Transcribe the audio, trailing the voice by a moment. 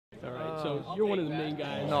So you're one of the main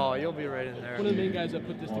guys. No, you'll be right in there. One of the main guys that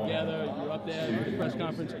put this together. You're up there at the press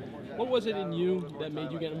conference. What was it in you that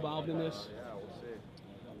made you get involved in this?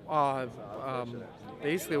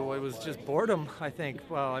 Basically, well, it was just boredom, I think.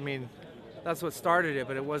 Well, I mean, that's what started it,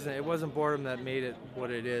 but it wasn't boredom that made it what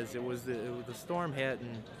it is. It was the storm hit,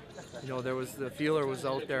 and there was the feeler was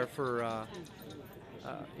out there for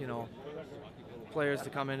players to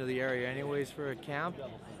come into the area anyways for a camp.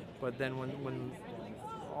 But then when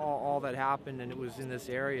all that happened and it was in this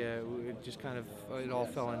area, it just kind of it all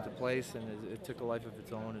fell into place, and it took a life of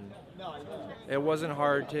its own. And it wasn't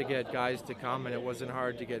hard to get guys to come, and it wasn't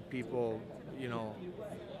hard to get people,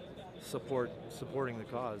 supporting the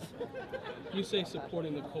cause. You say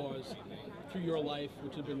supporting the cause through your life,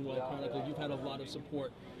 which has been well chronicled. You've had a lot of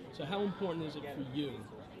support. So how important is it for you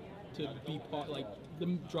to be part, like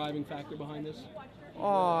the driving factor behind this?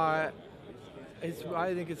 I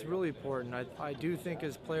think it's really important. I do think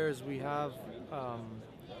as players we have,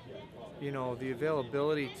 the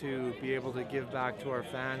availability to be able to give back to our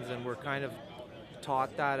fans, and we're kind of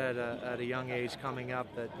taught that at a young age coming up,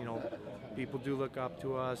 that people do look up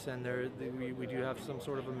to us, and we do have some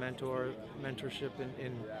sort of a mentorship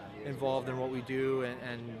involved in what we do,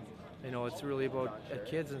 and it's really about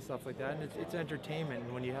kids and stuff like that, and it's entertainment.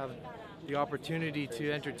 And when you have the opportunity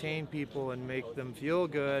to entertain people and make them feel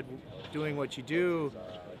good doing what you do,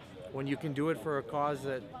 when you can do it for a cause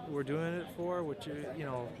that we're doing it for, which to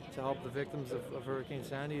help the victims of Hurricane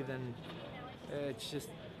Sandy, then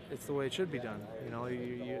it's the way it should be done.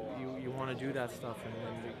 You want to do that stuff, and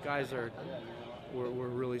the guys we're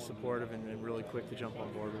really supportive and really quick to jump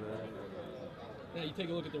on board with it. Now you take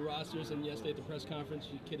a look at the rosters, and yesterday at the press conference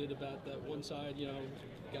you kidded about that one side,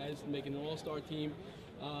 guys making an all-star team.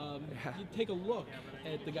 You take a look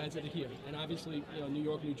at the guys that are here, and obviously, New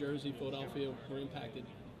York, New Jersey, Philadelphia were impacted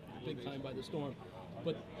big time by the storm.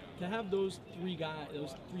 But to have those three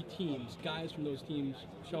teams, guys from those teams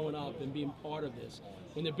showing up and being part of this,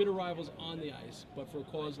 when they're bitter rivals on the ice, but for a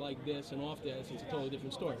cause like this and off the ice, it's a totally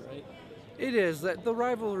different story, right? It is. That the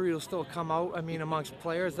rivalry will still come out. I mean, amongst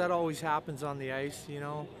players, that always happens on the ice,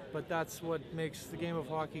 But that's what makes the game of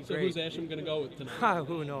hockey great. So who's Asham going to go with tonight?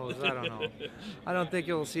 Who knows? I don't know. I don't think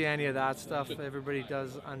you'll see any of that stuff. Everybody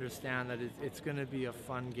does understand that it's going to be a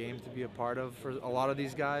fun game to be a part of for a lot of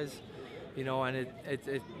these guys, and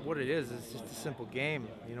what it is just a simple game.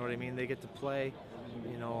 You know what I mean? They get to play.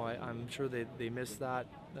 I'm sure they miss that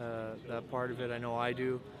part of it. I know I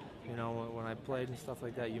do. When I played and stuff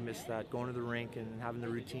like that, you miss that, going to the rink and having the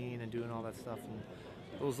routine and doing all that stuff, and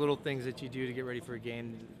those little things that you do to get ready for a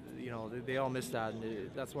game, they all miss that, and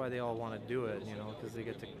that's why they all want to do it, because they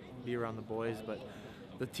get to be around the boys. But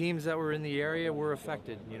the teams that were in the area were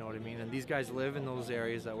affected, you know what I mean, and these guys live in those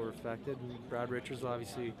areas that were affected. And Brad Richards,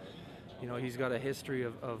 obviously, he's got a history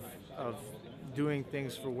of doing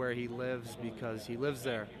things for where he lives, because he lives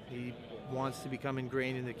there. He wants to become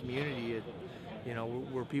ingrained in the community.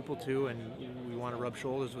 We're people too, and we want to rub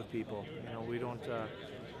shoulders with people. We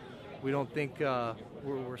don't think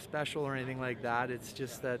we're special or anything like that. It's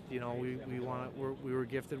just that we were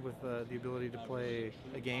gifted with the ability to play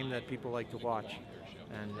a game that people like to watch,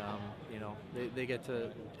 and they get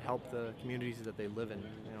to help the communities that they live in.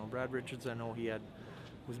 Brad Richards, I know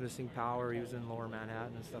was missing power. He was in Lower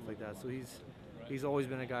Manhattan and stuff like that. So he's always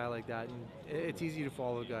been a guy like that, and it's easy to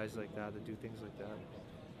follow guys like that that do things like that.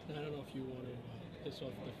 I don't know if you want to piss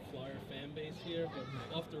off the Flyer fan base here, but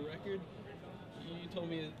off the record, you told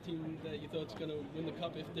me a team that you thought's going to win the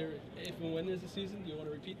Cup if and when there's a season. Do you want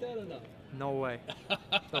to repeat that or not? No way.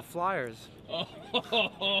 The Flyers.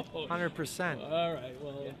 100%. All right.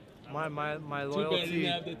 Well, my loyalty. Too bad you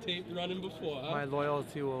didn't have the tape running before. Huh? My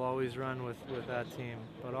loyalty will always run with that team.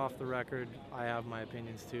 But off the record, I have my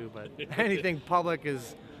opinions too. But anything public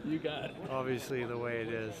is you got it. Obviously the way it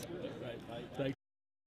is. Right. Thanks.